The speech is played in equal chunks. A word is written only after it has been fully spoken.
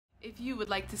If you would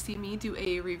like to see me do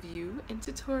a review and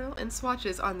tutorial and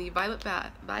swatches on the Violet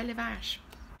Vache.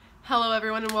 Hello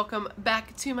everyone and welcome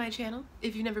back to my channel.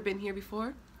 If you've never been here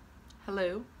before,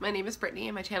 hello, my name is Brittany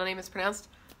and my channel name is pronounced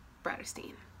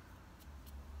BRATTERSTEIN.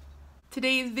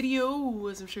 Today's video,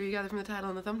 as I'm sure you got it from the title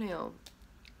and the thumbnail,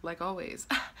 like always,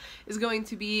 is going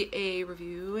to be a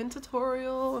review and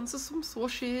tutorial and some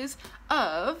swatches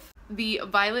of the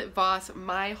Violet Voss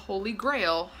My Holy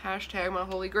Grail, hashtag My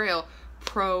Holy Grail,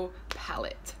 Pro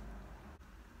palette.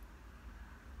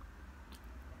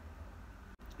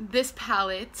 This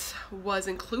palette was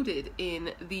included in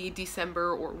the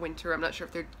December or winter, I'm not sure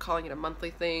if they're calling it a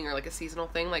monthly thing or like a seasonal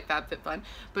thing like FabFitFun,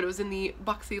 but it was in the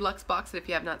Boxy Luxe box, and if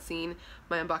you have not seen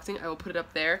my unboxing, I will put it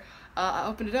up there. I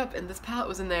opened it up and this palette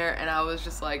was in there and I was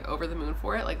just like over the moon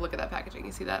for it. Like, look at that packaging.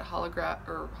 You see that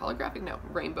holographic? No,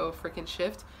 rainbow freaking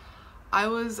shift. I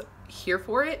was here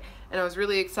for it and I was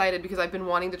really excited because I've been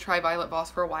wanting to try Violet Voss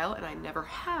for a while and I never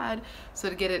had, so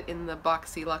to get it in the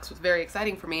Boxy Luxe was very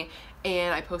exciting for me,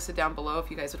 and I posted down below if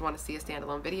you guys would want to see a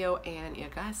standalone video, and you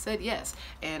guys said yes,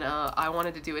 and I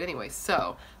wanted to do it anyway,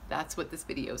 so that's what this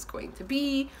video is going to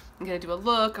be. I'm going to do a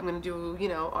look, I'm going to do, you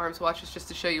know, arm swatches just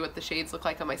to show you what the shades look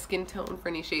like on my skin tone for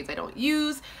any shades I don't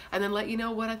use, and then let you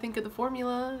know what I think of the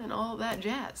formula and all that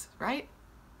jazz, right?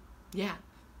 Yeah,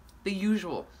 the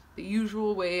usual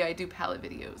way I do palette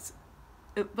videos.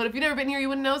 But if you've never been here, you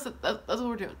wouldn't know, so that's what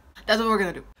we're doing. That's what we're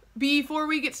gonna do. Before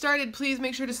we get started, please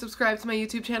make sure to subscribe to my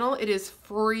YouTube channel. It is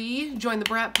free. Join the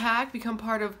Brat Pack, become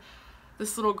part of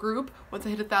this little group. Once I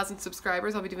hit 1,000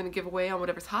 subscribers, I'll be doing a giveaway on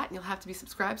whatever's hot, and you'll have to be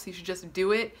subscribed, so you should just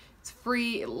do it. It's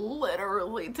free. It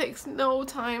literally takes no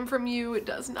time from you. It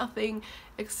does nothing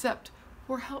except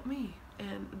for help me.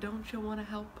 And don't you want to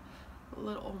help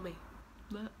little old me?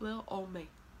 Little old me.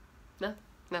 No?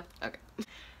 No? Okay.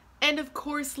 And of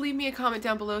course, leave me a comment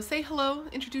down below. Say hello,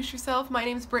 introduce yourself. My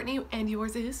name's Brittany, and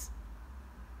yours is?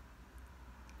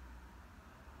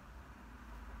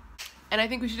 And I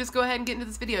think we should just go ahead and get into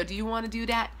this video. Do you want to do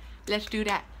that? Let's do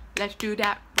that. Let's do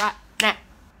that right now.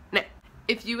 Now.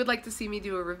 If you would like to see me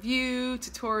do a review,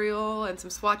 tutorial, and some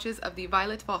swatches of the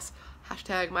Violet Voss,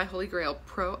 hashtag My Holy Grail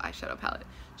Pro Eyeshadow Palette,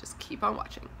 just keep on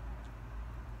watching.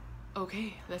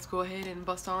 Okay, let's go ahead and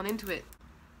bust on into it.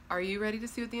 Are you ready to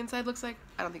see what the inside looks like?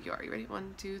 I don't think you are. You ready?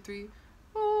 1, 2, 3.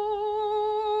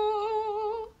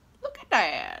 Oh, look at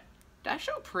that. That's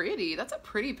so pretty. That's a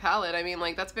pretty palette. I mean,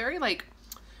 like, that's very, like,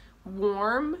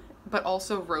 warm, but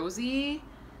also rosy,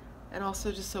 and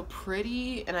also just so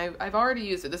pretty. And I've already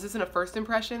used it. This isn't a first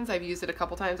impressions. I've used it a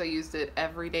couple times. I used it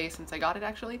every day since I got it,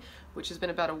 actually, which has been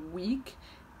about a week.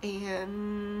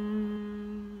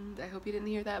 And I hope you didn't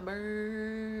hear that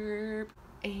burp.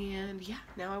 And yeah,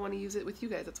 now I want to use it with you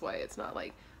guys. That's why it's not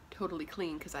like totally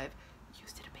clean, because I've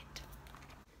used it a bit.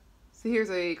 So here's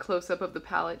a close-up of the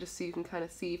palette just so you can kind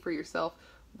of see for yourself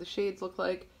what the shades look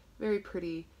like. Very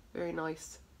pretty, very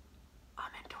nice.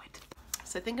 I'm into it.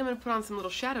 So I think I'm going to put on some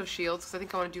little shadow shields because I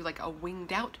think I want to do like a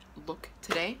winged out look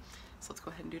today. So let's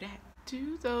go ahead and do that.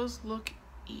 Do those look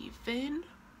even?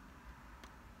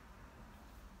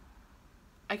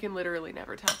 I can literally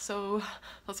never tell, so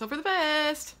let's hope for the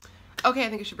best. Okay, I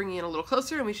think I should bring you in a little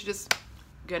closer and we should just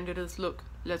get into this look.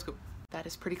 Let's go. That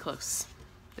is pretty close.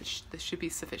 This should be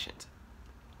sufficient.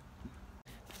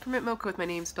 Peppermint Mocha with my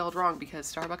name spelled wrong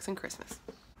because Starbucks and Christmas.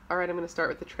 Alright, I'm going to start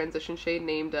with the transition shade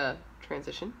named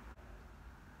Transition.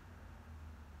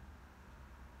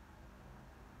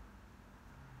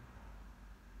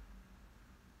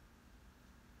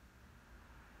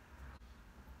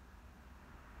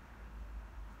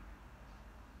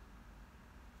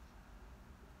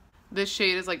 This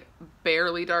shade is like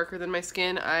barely darker than my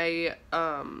skin. I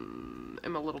am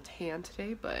a little tan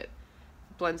today, but it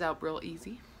blends out real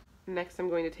easy. Next I'm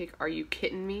going to take Are You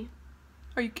Kidding Me?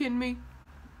 Are you kidding me?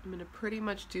 I'm going to pretty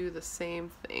much do the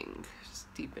same thing,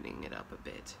 just deepening it up a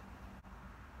bit.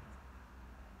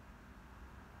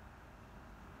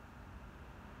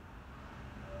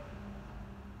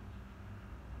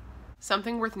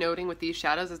 Something worth noting with these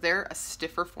shadows is they're a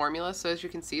stiffer formula, so as you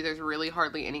can see there's really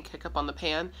hardly any kick up on the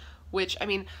pan, which, I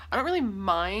mean, I don't really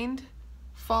mind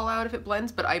fallout if it blends,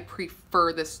 but I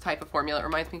prefer this type of formula. It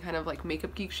reminds me kind of like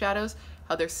Makeup Geek shadows,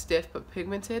 how they're stiff but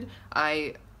pigmented.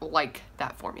 I like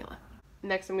that formula.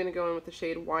 Next I'm going to go in with the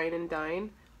shade Wine and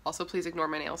Dine. Also, please ignore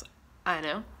my nails. I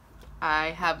know. I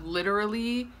have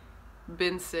literally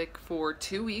been sick for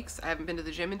 2 weeks. I haven't been to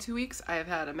the gym in 2 weeks. I have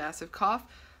had a massive cough.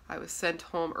 I was sent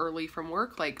home early from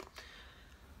work. Like,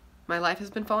 my life has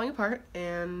been falling apart,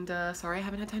 and sorry I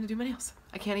haven't had time to do my nails.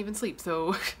 I can't even sleep,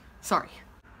 so sorry.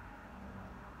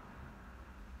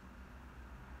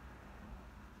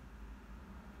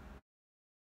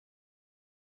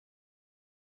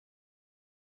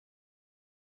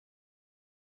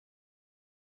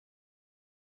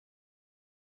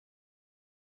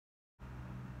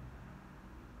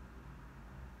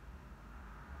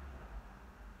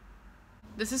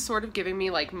 This is sort of giving me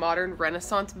like modern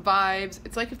Renaissance vibes.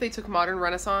 It's like if they took modern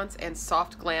Renaissance and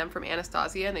soft glam from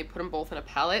Anastasia and they put them both in a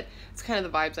palette. It's kind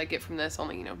of the vibes I get from this,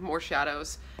 only, you know, more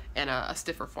shadows and a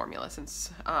stiffer formula,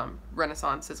 since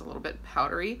Renaissance is a little bit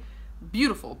powdery.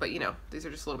 Beautiful, but you know, these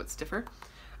are just a little bit stiffer.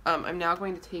 I'm now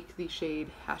going to take the shade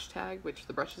Hashtag, which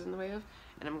the brush is in the way of,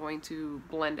 and I'm going to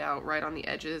blend out right on the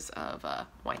edges of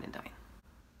Wine and Dine.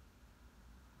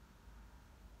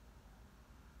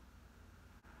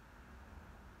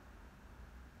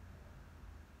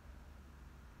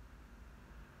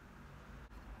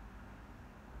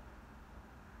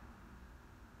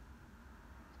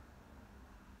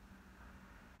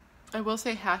 I will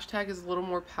say Hashtag is a little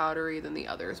more powdery than the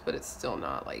others, but it's still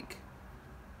not like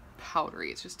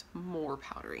powdery. It's just more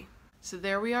powdery. So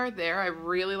there we are there. I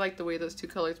really like the way those two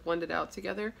colors blended out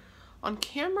together. On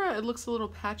camera, it looks a little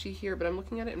patchy here, but I'm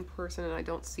looking at it in person and I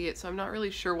don't see it, so I'm not really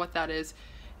sure what that is.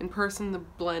 In person, the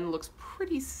blend looks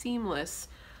pretty seamless.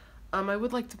 I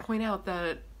would like to point out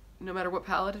that no matter what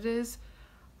palette it is,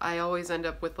 I always end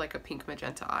up with like a pink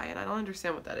magenta eye, and I don't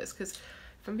understand what that is, because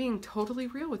if I'm being totally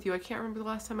real with you, I can't remember the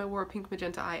last time I wore a pink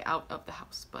magenta eye out of the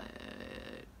house, but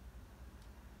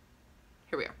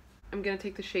here we are. I'm going to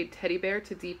take the shade Teddy Bear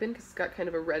to deepen because it's got kind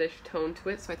of a reddish tone to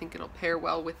it, so I think it'll pair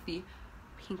well with the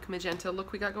pink magenta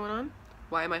look we got going on.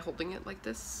 Why am I holding it like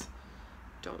this?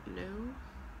 Don't know.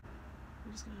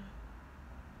 I'm just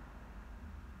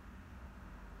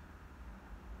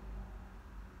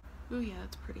gonna... Ooh, yeah,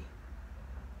 that's pretty.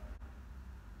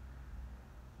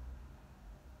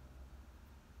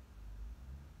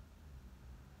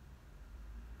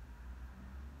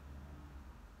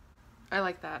 I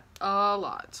like that a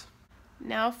lot.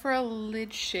 Now for a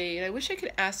lid shade. I wish I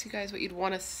could ask you guys what you'd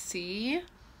want to see.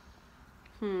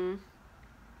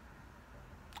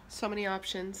 So many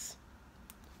options.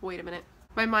 Wait a minute.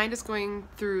 My mind is going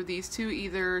through these two,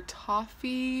 either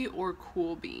Toffee or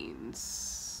Cool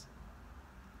Beans.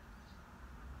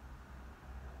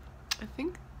 I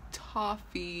think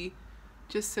Toffee,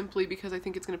 just simply because I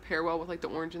think it's going to pair well with like the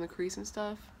orange in the crease and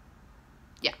stuff.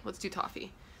 Yeah, let's do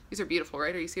Toffee. These are beautiful,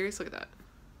 right? Are you serious? Look at that.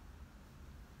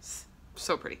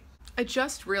 So pretty. I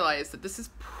just realized that this is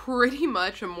pretty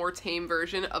much a more tame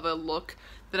version of a look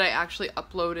that I actually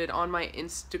uploaded on my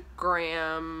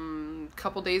Instagram a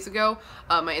couple days ago.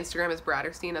 My Instagram is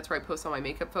BRATTERSTEIN. That's where I post all my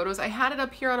makeup photos. I had it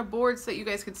up here on a board so that you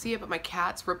guys could see it, but my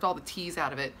cats ripped all the T's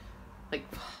out of it. Like,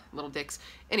 little dicks.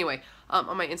 Anyway,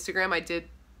 on my Instagram, I did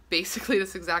basically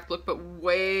this exact look, but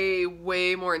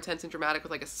way more intense and dramatic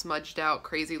with like a smudged out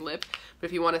crazy lip. But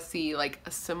if you want to see like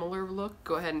a similar look,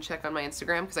 go ahead and check on my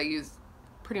Instagram, because I use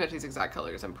pretty much these exact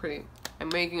colors. I'm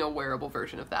making a wearable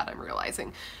version of that, I'm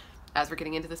realizing, as we're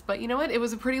getting into this. But you know what? It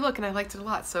was a pretty look and I liked it a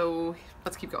lot, so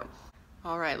let's keep going.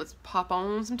 All right, let's pop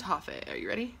on some Toffee. Are you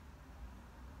ready?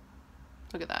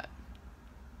 Look at that.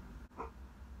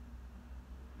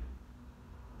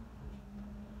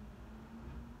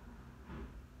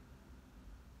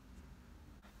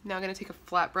 Now I'm going to take a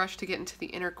flat brush to get into the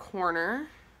inner corner.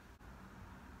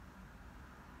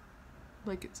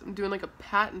 Like I'm doing like a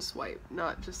pat and swipe,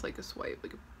 not just like a swipe,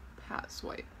 like a pat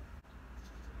swipe.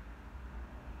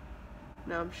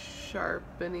 Now I'm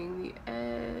sharpening the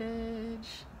edge,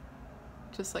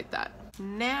 just like that.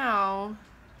 Now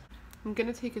I'm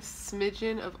going to take a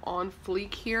smidgen of On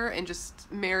Fleek here and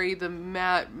just marry the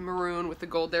matte maroon with the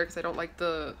gold there, because I don't like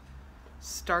the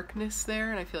starkness there,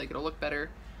 and I feel like it'll look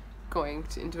better going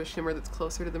into a shimmer that's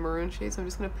closer to the maroon shade. So I'm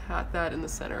just going to pat that in the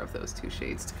center of those two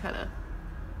shades to kind of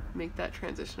make that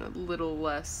transition a little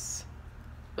less,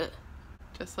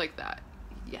 just like that.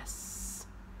 Yes.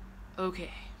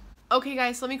 Okay. Okay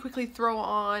guys, let me quickly throw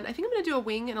on, I think I'm going to do a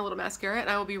wing and a little mascara, and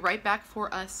I will be right back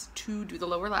for us to do the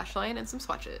lower lash line and some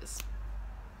swatches.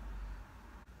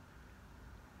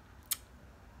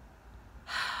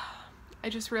 I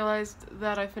just realized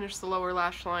that I finished the lower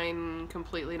lash line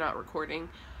completely not recording.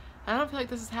 I don't feel like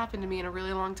this has happened to me in a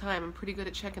really long time. I'm pretty good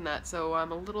at checking that, so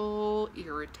I'm a little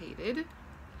irritated.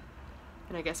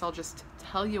 And I guess I'll just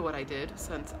tell you what I did,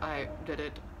 since I did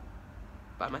it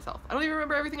by myself. I don't even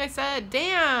remember everything I said.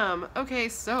 Damn! Okay,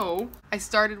 so I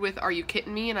started with Are You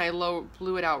Kidding Me? And I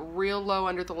blew it out real low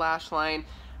under the lash line.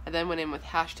 I then went in with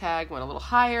Hashtag, went a little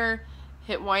higher,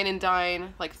 hit Wine and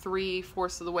Dine like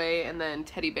 3/4 of the way, and then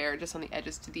Teddy Bear just on the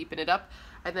edges to deepen it up.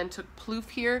 I then took Ploof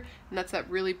here, and that's that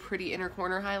really pretty inner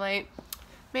corner highlight.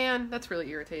 Man, that's really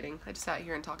irritating. I just sat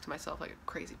here and talked to myself like a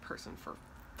crazy person for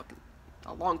fucking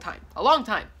a long time. A long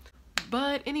time!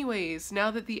 But anyways,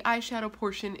 now that the eyeshadow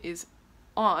portion is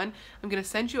on, I'm going to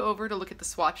send you over to look at the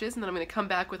swatches, and then I'm going to come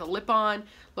back with a lip on,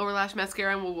 lower lash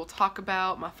mascara, and we'll talk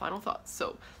about my final thoughts.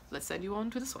 So let's send you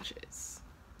on to the swatches.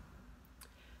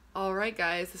 Alright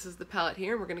guys, this is the palette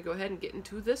here, and we're going to go ahead and get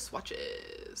into the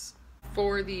swatches.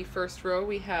 For the first row,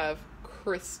 we have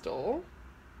Crystal,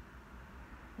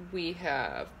 we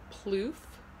have Ploof,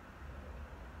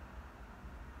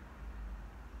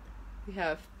 we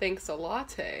have Thanks a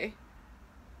Latte,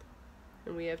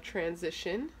 and we have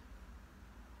Transition.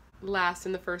 Last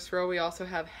in the first row, we also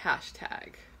have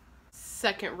Hashtag.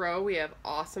 Second row, we have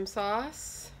Awesome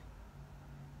Sauce,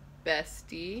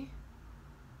 Bestie,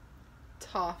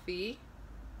 Toffee,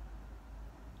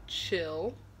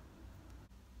 Chill,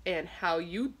 and How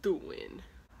You Doing.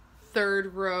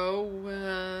 Third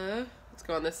row, let's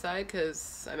go on this side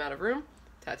because I'm out of room.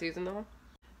 Tattoos and all.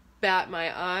 Bat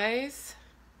My Eyes,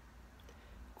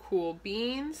 Cool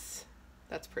Beans,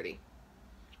 that's pretty.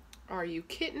 Are You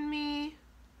Kidding Me?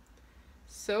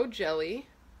 So Jelly,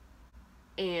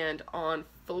 and On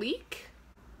Fleek.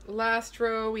 Last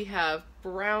row we have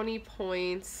Brownie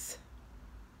Points,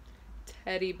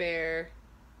 Teddy Bear,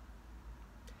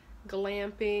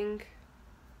 Glamping,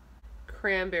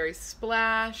 Cranberry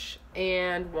Splash,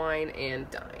 and Wine and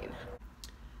Dine.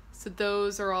 So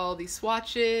those are all the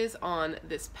swatches on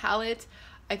this palette.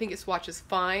 I think it swatches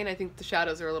fine. I think the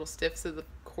shadows are a little stiff, so of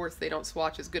course they don't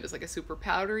swatch as good as like a super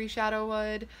powdery shadow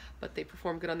would, but they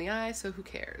perform good on the eye, so who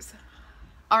cares?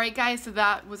 Alright guys, so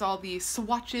that was all the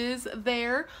swatches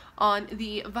there on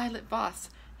the Violet Voss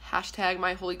hashtag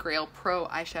My Holy Grail Pro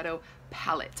Eyeshadow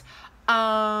Palette.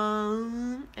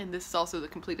 And this is also the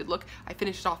completed look. I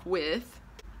finished off with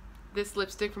this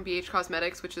lipstick from BH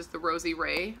Cosmetics, which is the Rosy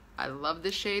Ray. I love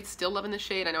this shade, still loving this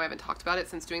shade. I know I haven't talked about it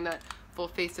since doing that full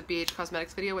face of BH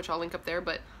Cosmetics video, which I'll link up there,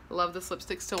 but love this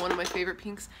lipstick, still one of my favorite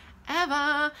pinks ever.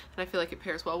 And I feel like it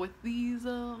pairs well with these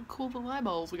cool little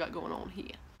eyeballs we got going on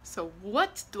here. So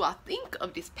what do I think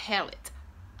of this palette?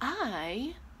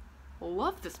 I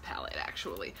love this palette,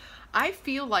 actually. I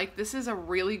feel like this is a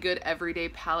really good everyday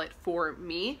palette for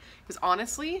me, because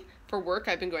honestly, for work,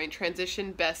 I've been going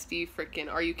Transition, Bestie,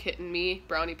 frickin' Are You Kidding Me,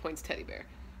 Brownie Points, Teddy Bear,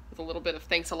 with a little bit of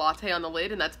Thanks a Latte on the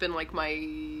lid, and that's been like my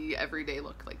everyday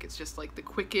look. Like, it's just like the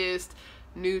quickest,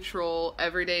 neutral,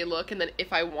 everyday look, and then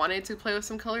if I wanted to play with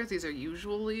some colors, these are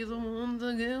usually the ones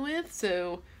I go with,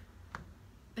 so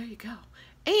there you go.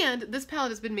 And this palette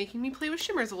has been making me play with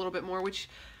shimmers a little bit more, which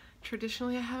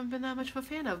traditionally I haven't been that much of a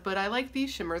fan of, but I like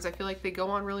these shimmers. I feel like they go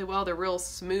on really well. They're real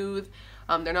smooth.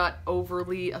 They're not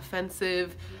overly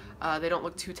offensive. They don't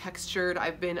look too textured.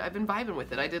 I've been vibing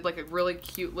with it. I did like a really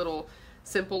cute little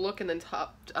simple look and then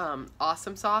topped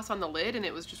Awesome Sauce on the lid, and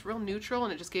it was just real neutral,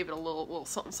 and it just gave it a little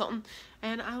something something,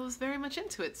 and I was very much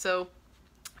into it. So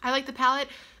I like the palette.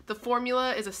 The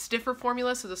formula is a stiffer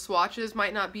formula, so the swatches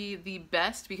might not be the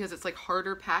best because it's like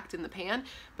harder packed in the pan,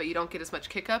 but you don't get as much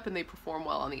kick up, and they perform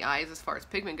well on the eyes as far as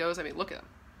pigment goes. I mean, look at them.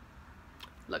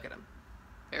 Look at them.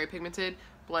 Very pigmented,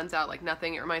 blends out like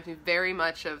nothing. It reminds me very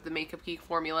much of the Makeup Geek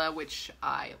formula, which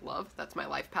I love. That's my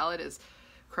life palette, is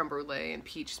creme brulee and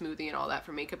peach smoothie and all that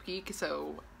from Makeup Geek,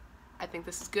 so I think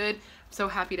this is good. I'm so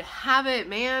happy to have it,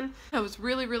 man. I was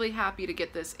really, really happy to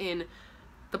get this in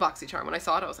the BoxyCharm. When I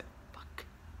saw it, I was like, fuck,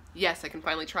 yes, I can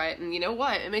finally try it. And you know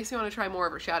what? It makes me want to try more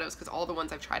of her shadows, because all the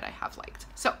ones I've tried I have liked.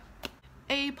 So,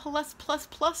 a plus plus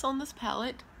plus on this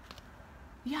palette.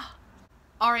 Yeah.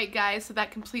 Alright guys, so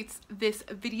that completes this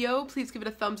video. Please give it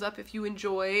a thumbs up if you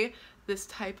enjoy this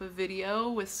type of video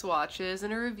with swatches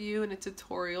and a review and a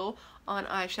tutorial on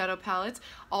eyeshadow palettes.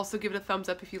 Also give it a thumbs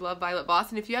up if you love Violet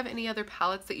Voss, and if you have any other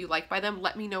palettes that you like by them,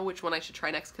 let me know which one I should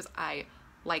try next, because I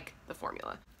like the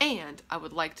formula. And I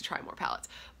would like to try more palettes,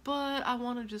 but I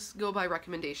want to just go by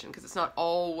recommendation, because it's not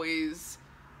always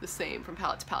the same from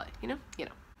palette to palette, you know?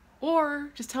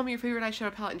 Or just tell me your favorite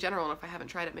eyeshadow palette in general, and if I haven't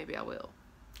tried it, maybe I will.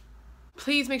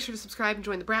 Please make sure to subscribe and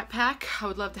join the Brat Pack. I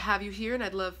would love to have you here, and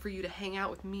I'd love for you to hang out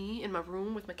with me in my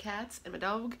room with my cats and my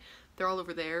dog. They're all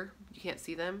over there. You can't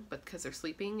see them, but because they're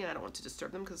sleeping, and I don't want to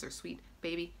disturb them because they're sweet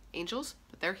baby angels,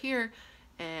 but they're here,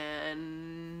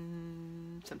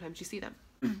 and sometimes you see them.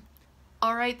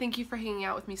 Alright, thank you for hanging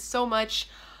out with me so much.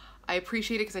 I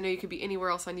appreciate it, because I know you could be anywhere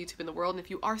else on YouTube in the world, and if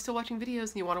you are still watching videos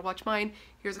and you want to watch mine,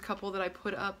 here's a couple that I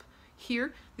put up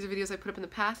here. These are videos I put up in the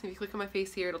past, and if you click on my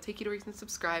face here, it'll take you to where you can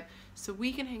subscribe, so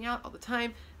we can hang out all the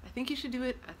time. I think you should do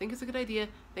it. I think it's a good idea.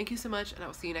 Thank you so much, and I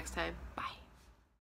will see you next time. Bye.